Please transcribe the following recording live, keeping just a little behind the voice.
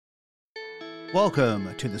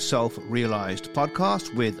Welcome to the Self-Realized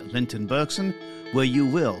Podcast with Linton Bergson, where you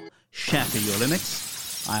will shatter your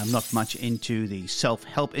limits. I am not much into the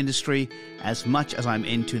self-help industry as much as I'm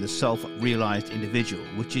into the self-realized individual,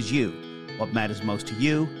 which is you. What matters most to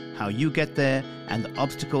you, how you get there, and the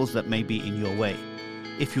obstacles that may be in your way.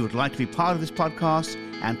 If you would like to be part of this podcast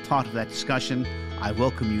and part of that discussion, I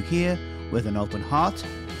welcome you here with an open heart,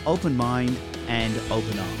 open mind, and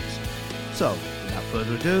open arms. So, without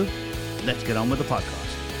further ado, let's get on with the podcast.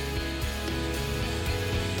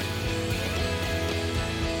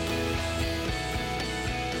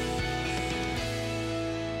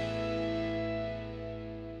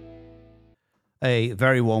 A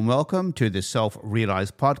very warm welcome to the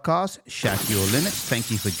Self-Realized Podcast, Shatter Your Limits.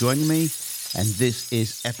 Thank you for joining me. And this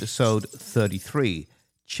is episode 33,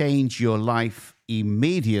 Change Your Life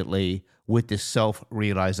Immediately with the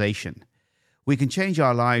Self-Realization. We can change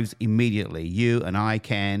our lives immediately. You and I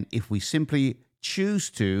can, if we simply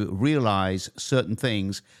choose to realize certain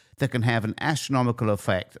things that can have an astronomical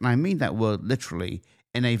effect. And I mean that word literally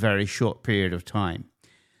in a very short period of time.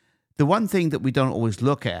 The one thing that we don't always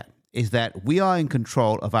look at is that we are in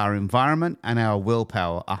control of our environment and our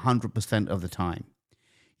willpower 100% of the time.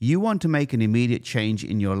 You want to make an immediate change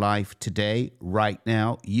in your life today, right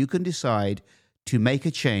now, you can decide to make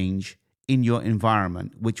a change in your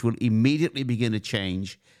environment, which will immediately begin to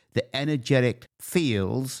change the energetic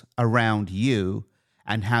fields around you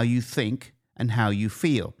and how you think and how you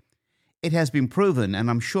feel. It has been proven, and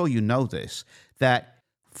I'm sure you know this, that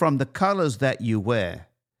from the colors that you wear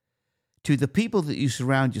to the people that you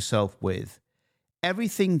surround yourself with,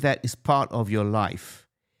 everything that is part of your life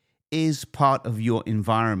is part of your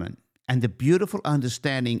environment. And the beautiful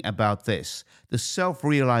understanding about this, the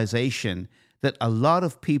self-realization that a lot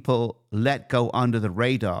of people let go under the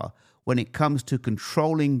radar when it comes to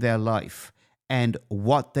controlling their life and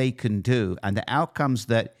what they can do and the outcomes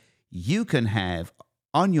that you can have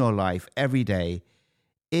on your life every day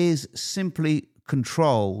is simply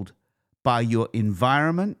controlled by your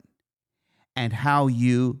environment and how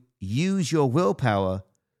you use your willpower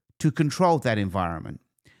to control that environment.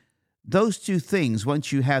 Those two things,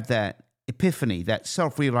 once you have that epiphany, that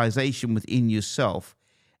self-realization within yourself,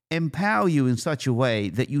 empower you in such a way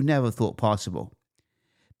that you never thought possible.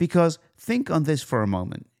 Because think on this for a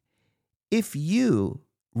moment. If you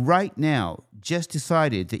right now just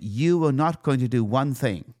decided that you were not going to do one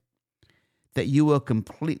thing that you were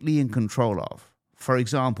completely in control of, for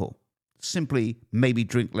example, simply maybe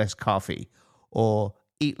drink less coffee or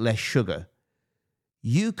eat less sugar,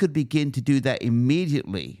 you could begin to do that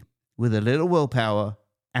immediately with a little willpower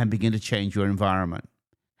and begin to change your environment.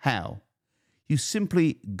 How? You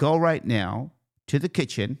simply go right now to the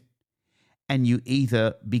kitchen and you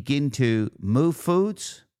either begin to move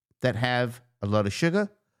foods that have a lot of sugar,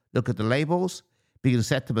 look at the labels, begin to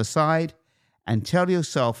set them aside, and tell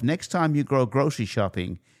yourself next time you go grocery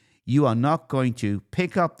shopping, you are not going to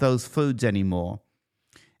pick up those foods anymore.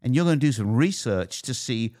 And you're going to do some research to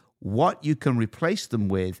see what you can replace them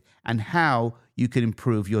with and how you can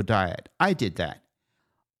improve your diet. I did that.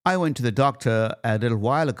 I went to the doctor a little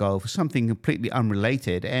while ago for something completely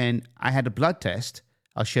unrelated, and I had a blood test.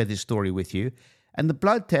 I'll share this story with you. And the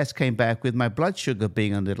blood test came back with my blood sugar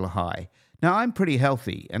being a little high. Now, I'm pretty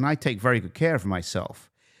healthy, and I take very good care of myself.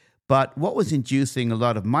 But what was inducing a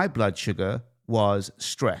lot of my blood sugar was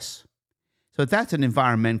stress. So that's an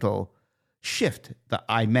environmental shift that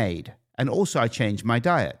I made. And also I changed my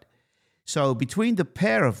diet. So between the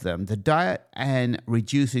pair of them, the diet and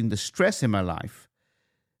reducing the stress in my life,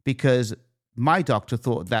 because my doctor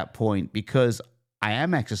thought at that point, because I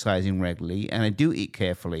am exercising regularly and I do eat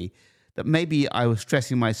carefully, that maybe I was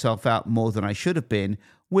stressing myself out more than I should have been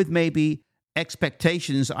with maybe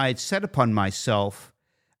expectations I had set upon myself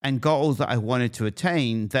and goals that I wanted to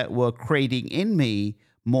attain that were creating in me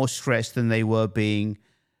more stress than they were being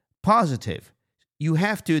positive. You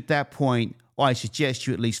have to, at that point, or I suggest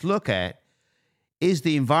you at least look at, is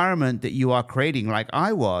the environment that you are creating, like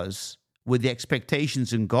I was, with the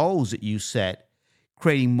expectations and goals that you set,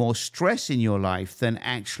 creating more stress in your life than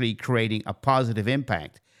actually creating a positive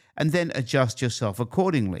impact, and then adjust yourself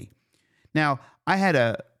accordingly. Now, I had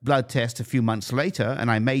a blood test a few months later,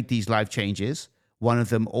 and I made these life changes. One of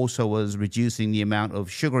them also was reducing the amount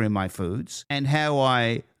of sugar in my foods, and how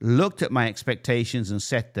I looked at my expectations and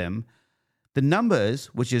set them. The numbers,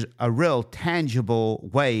 which is a real tangible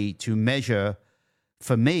way to measure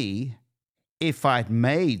for me if I'd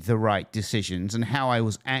made the right decisions and how I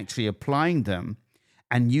was actually applying them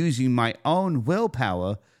and using my own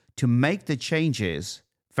willpower to make the changes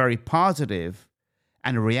very positive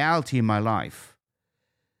and a reality in my life.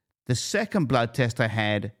 The second blood test I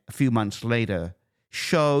had a few months later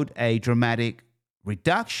showed a dramatic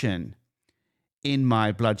reduction in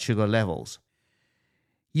my blood sugar levels.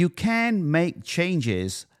 You can make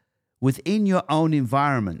changes within your own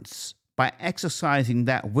environments by exercising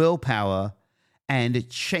that willpower and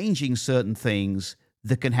changing certain things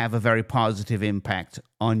that can have a very positive impact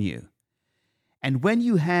on you. And when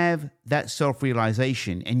you have that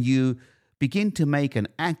self-realization and you begin to make an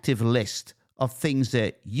active list of things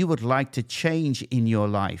that you would like to change in your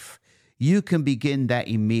life, you can begin that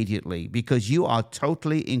immediately because you are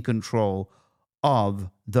totally in control of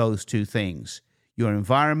those two things, your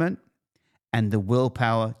environment and the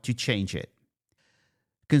willpower to change it.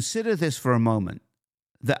 Consider this for a moment.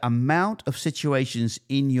 The amount of situations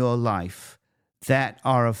in your life that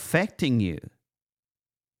are affecting you,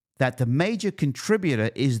 that the major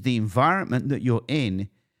contributor is the environment that you're in.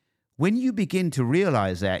 When you begin to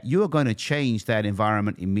realize that, you are going to change that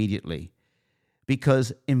environment immediately,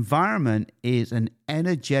 because environment is an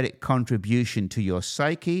energetic contribution to your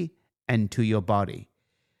psyche and to your body.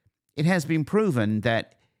 It has been proven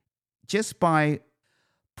that just by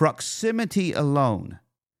proximity alone,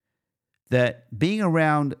 that being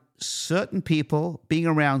around certain people, being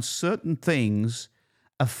around certain things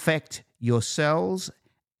affect your cells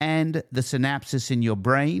and the synapses in your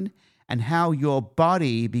brain and how your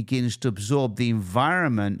body begins to absorb the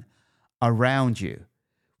environment around you,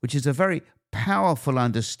 which is a very powerful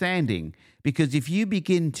understanding, because if you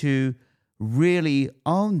begin to really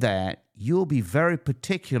own that, you'll be very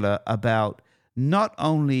particular about not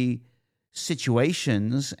only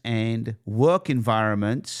situations and work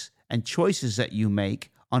environments and choices that you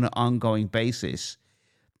make on an ongoing basis.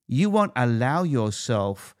 You won't allow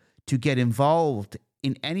yourself to get involved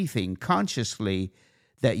in anything consciously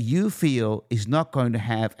that you feel is not going to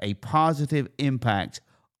have a positive impact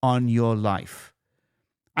on your life.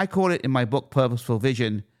 I call it in my book, Purposeful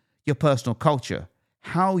Vision, your personal culture.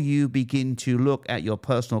 How you begin to look at your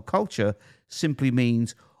personal culture simply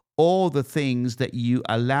means all the things that you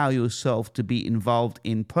allow yourself to be involved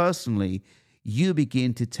in personally, you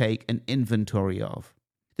begin to take an inventory of.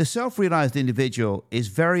 The self-realized individual is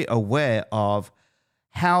very aware of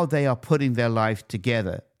how they are putting their life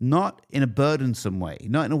together, not in a burdensome way,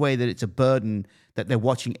 not in a way that it's a burden that they're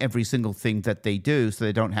watching every single thing that they do so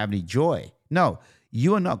they don't have any joy. No,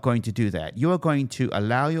 you are not going to do that. You are going to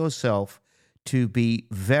allow yourself to be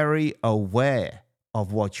very aware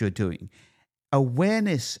of what you're doing.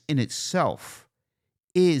 Awareness in itself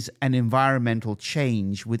is an environmental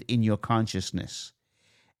change within your consciousness.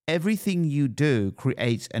 Everything you do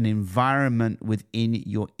creates an environment within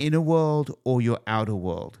your inner world or your outer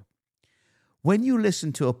world. When you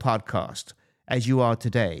listen to a podcast, as you are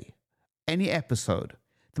today, any episode,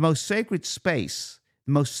 the most sacred space,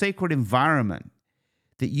 the most sacred environment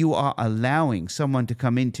that you are allowing someone to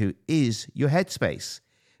come into is your headspace,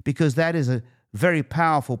 because that is a very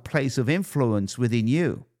powerful place of influence within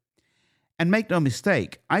you. And make no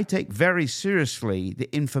mistake, I take very seriously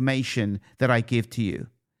the information that I give to you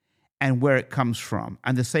and where it comes from,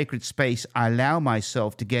 and the sacred space I allow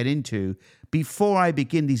myself to get into before I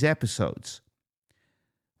begin these episodes.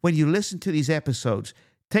 When you listen to these episodes,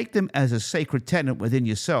 take them as a sacred tenet within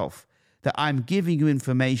yourself, that I'm giving you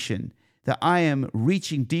information, that I am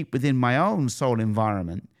reaching deep within my own soul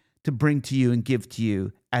environment to bring to you and give to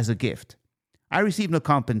you as a gift. I receive no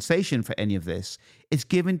compensation for any of this. It's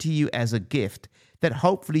given to you as a gift that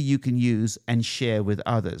hopefully you can use and share with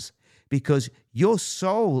others, because your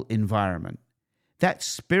soul environment, that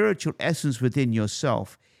spiritual essence within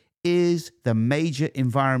yourself, is the major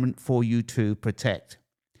environment for you to protect.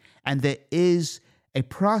 And there is a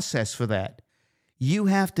process for that. You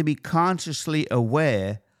have to be consciously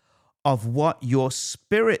aware of what your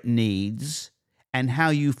spirit needs and how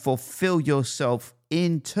you fulfill yourself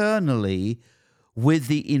internally with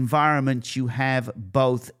the environment you have,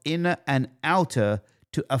 both inner and outer,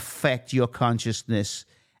 to affect your consciousness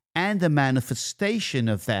and the manifestation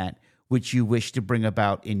of that which you wish to bring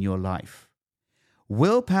about in your life.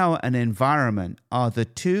 Willpower and environment are the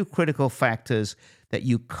two critical factors that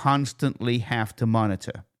you constantly have to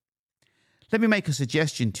monitor. Let me make a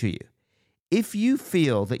suggestion to you. If you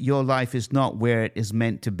feel that your life is not where it is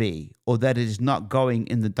meant to be, or that it is not going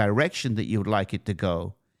in the direction that you would like it to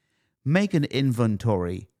go, make an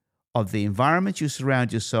inventory of the environment you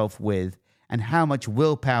surround yourself with and how much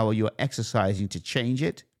willpower you're exercising to change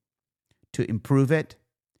it, to improve it,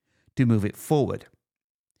 to move it forward.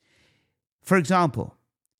 For example,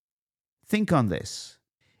 think on this.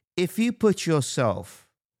 If you put yourself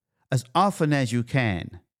as often as you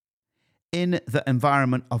can in the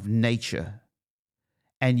environment of nature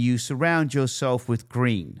and you surround yourself with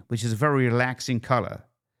green, which is a very relaxing color.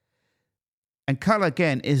 And color,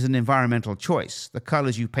 again, is an environmental choice. The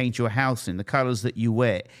colors you paint your house in, the colors that you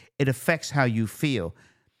wear, it affects how you feel.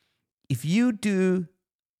 If you do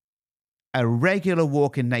a regular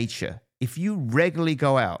walk in nature, if you regularly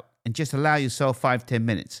go out and just allow yourself 5-10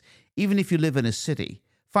 minutes, even if you live in a city,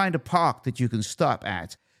 find a park that you can stop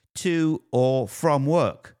at to or from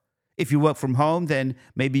work. If you work from home, then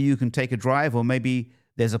maybe you can take a drive, or maybe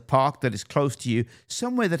there's a park that is close to you,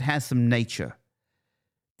 somewhere that has some nature.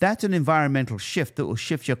 That's an environmental shift that will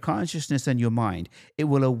shift your consciousness and your mind. It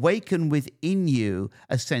will awaken within you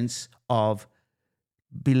a sense of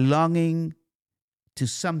belonging to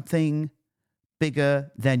something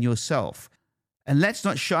bigger than yourself. And let's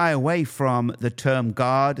not shy away from the term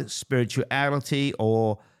God, spirituality,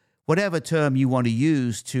 or whatever term you want to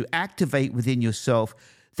use to activate within yourself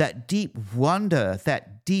that deep wonder,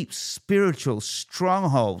 that deep spiritual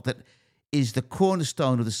stronghold that is the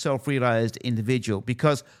cornerstone of the self-realized individual.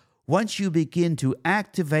 Because once you begin to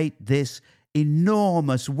activate this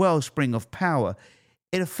enormous wellspring of power,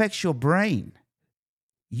 it affects your brain.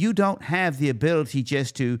 You don't have the ability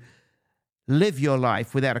just to live your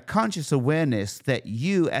life without a conscious awareness that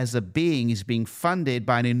you as a being is being funded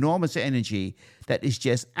by an enormous energy that is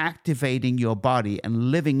just activating your body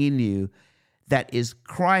and living in you, that is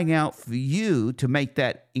crying out for you to make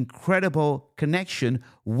that incredible connection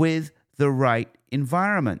with the right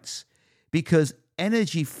environments. Because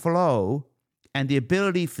energy flow and the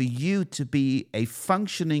ability for you to be a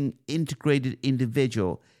functioning, integrated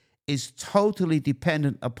individual is totally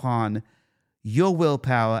dependent upon your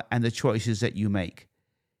willpower and the choices that you make.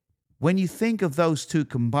 When you think of those two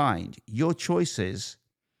combined, your choices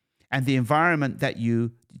and the environment that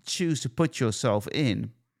you choose to put yourself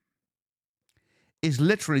in is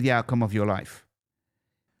literally the outcome of your life.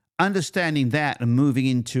 Understanding that and moving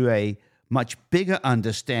into a much bigger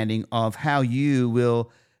understanding of how you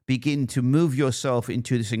will begin to move yourself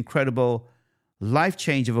into this incredible life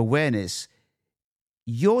change of awareness,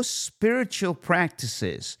 your spiritual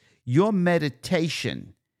practices, your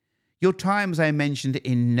meditation, your time, as I mentioned,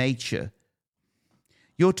 in nature,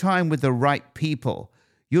 your time with the right people,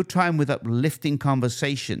 your time with uplifting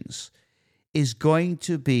conversations is going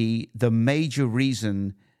to be the major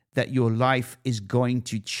reason that your life is going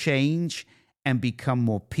to change and become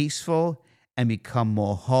more peaceful and become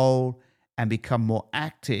more whole and become more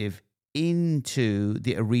active into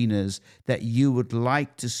the arenas that you would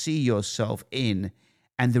like to see yourself in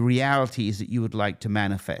and the realities that you would like to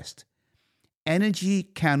manifest. Energy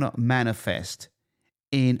cannot manifest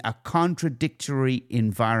in a contradictory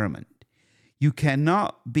environment. You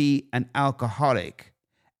cannot be an alcoholic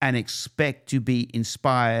and expect to be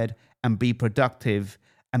inspired and be productive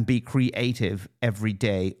and be creative every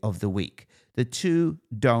day of the week. The two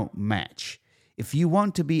don't match. If you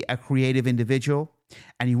want to be a creative individual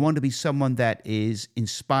and you want to be someone that is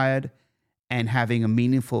inspired and having a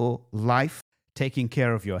meaningful life, taking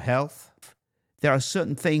care of your health, there are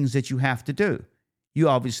certain things that you have to do. You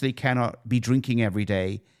obviously cannot be drinking every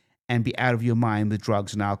day and be out of your mind with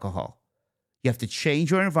drugs and alcohol. You have to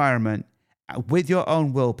change your environment with your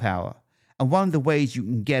own willpower. And one of the ways you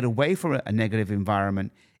can get away from a negative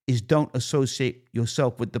environment is don't associate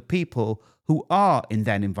yourself with the people who are in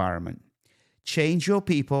that environment. Change your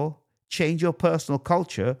people, change your personal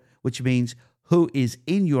culture, which means who is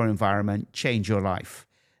in your environment, change your life.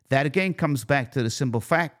 That again comes back to the simple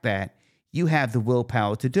fact that you have the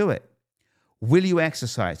willpower to do it. Will you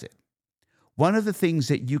exercise it? One of the things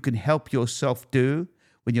that you can help yourself do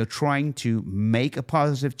when you're trying to make a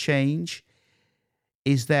positive change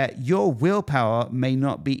is that your willpower may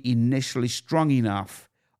not be initially strong enough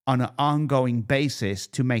on an ongoing basis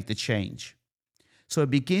to make the change. So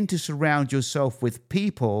begin to surround yourself with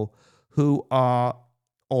people who are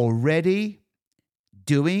already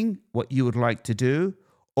doing what you would like to do,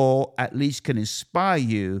 or at least can inspire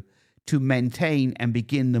you to maintain and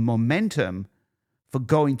begin the momentum for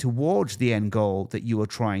going towards the end goal that you are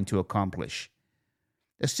trying to accomplish.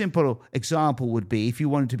 A simple example would be if you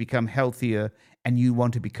wanted to become healthier and you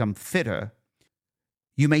want to become fitter,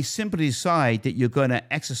 you may simply decide that you're going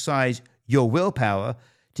to exercise your willpower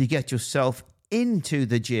to get yourself into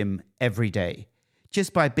the gym every day.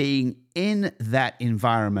 Just by being in that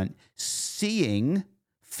environment, seeing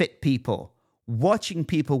fit people, watching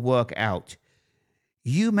people work out,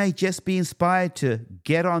 you may just be inspired to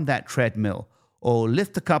get on that treadmill or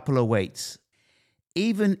lift a couple of weights.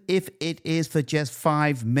 Even if it is for just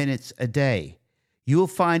 5 minutes a day, you'll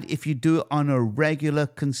find if you do it on a regular,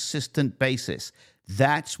 consistent basis,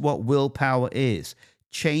 that's what willpower is.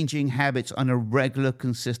 changing habits on a regular,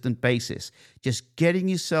 consistent basis, just getting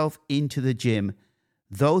yourself into the gym,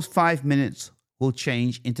 those 5 minutes will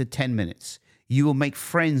change into 10 minutes. You will make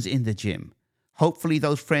friends in the gym. Hopefully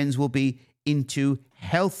those friends will be into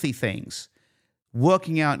healthy things,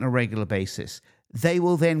 working out on a regular basis. They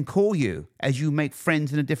will then call you as you make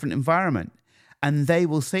friends in a different environment. And they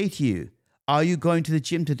will say to you, "Are you going to the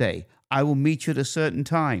gym today? I will meet you at a certain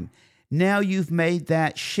time." Now you've made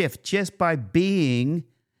that shift just by being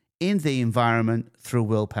in the environment through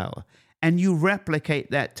willpower. And you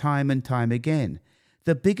replicate that time and time again.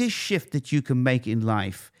 The biggest shift that you can make in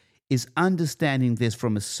life is understanding this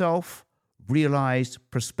from a self-realized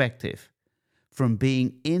perspective, from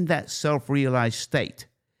being in that self-realized state,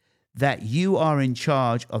 that you are in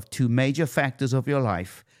charge of two major factors of your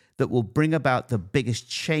life that will bring about the biggest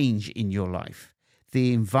change in your life: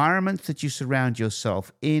 the environment that you surround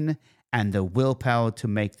yourself in and the willpower to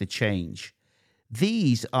make the change.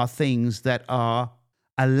 These are things that are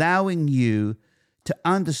allowing you to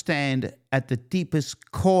understand at the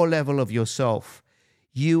deepest core level of yourself,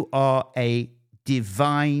 you are a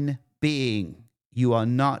divine being. You are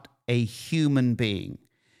not a human being.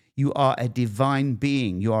 You are a divine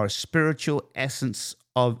being. You are a spiritual essence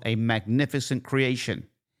of a magnificent creation.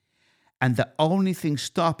 And the only thing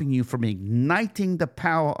stopping you from igniting the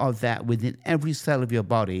power of that within every cell of your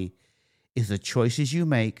body is the choices you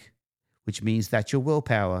make, which means that's your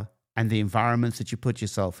willpower, and the environments that you put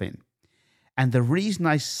yourself in. And the reason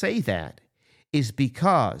I say that is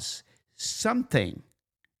because something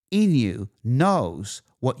in you knows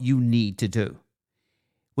what you need to do.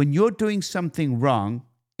 When you're doing something wrong,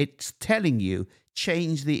 it's telling you,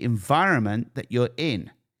 change the environment that you're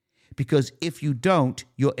in. Because if you don't,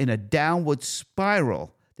 you're in a downward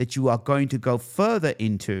spiral that you are going to go further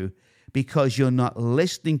into because you're not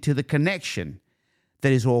listening to the connection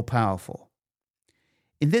that is all powerful.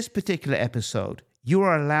 In this particular episode, you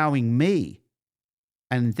are allowing me,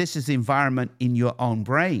 and this is the environment in your own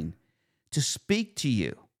brain, to speak to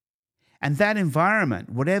you. And that environment,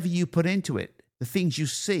 whatever you put into it, the things you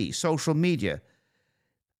see, social media,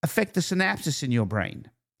 affect the synapses in your brain.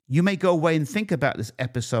 You may go away and think about this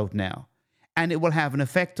episode now, and it will have an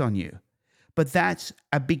effect on you. But that's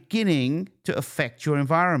a beginning to affect your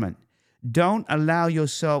environment. Don't allow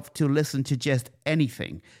yourself to listen to just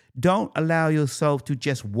anything. Don't allow yourself to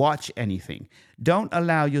just watch anything. Don't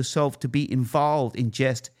allow yourself to be involved in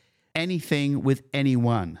just anything with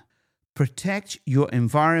anyone. Protect your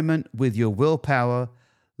environment with your willpower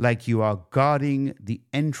like you are guarding the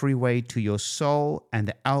entryway to your soul and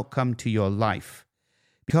the outcome to your life,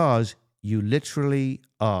 because you literally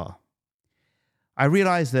are. I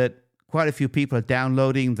realize that quite a few people are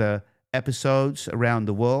downloading the episodes around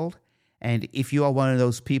the world. And if you are one of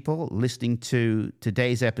those people listening to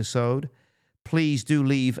today's episode, please do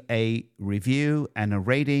leave a review and a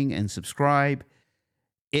rating and subscribe.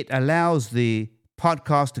 It allows the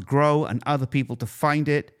podcast to grow and other people to find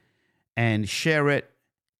it and share it.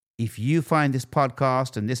 If you find this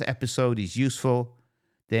podcast and this episode is useful,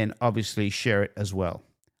 then obviously share it as well.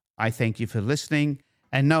 I thank you for listening,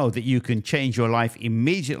 and know that you can change your life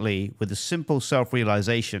immediately with a simple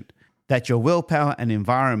self-realization that your willpower and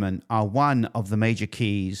environment are one of the major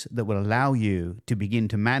keys that will allow you to begin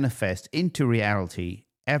to manifest into reality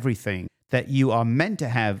everything that you are meant to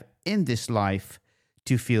have in this life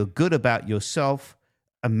to feel good about yourself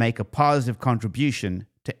and make a positive contribution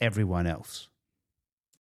to everyone else.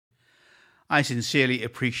 I sincerely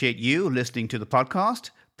appreciate you listening to the podcast.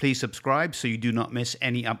 Please subscribe so you do not miss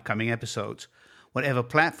any upcoming episodes. Whatever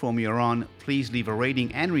platform you're on, please leave a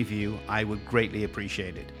rating and review. I would greatly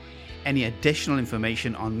appreciate it. Any additional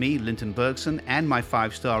information on me, Linton Bergson, and my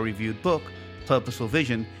 5-star reviewed book, Purposeful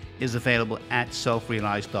Vision, is available at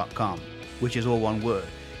selfrealized.com, which is all one word.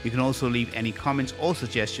 You can also leave any comments or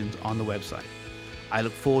suggestions on the website. I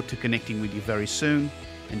look forward to connecting with you very soon,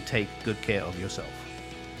 and take good care of yourself.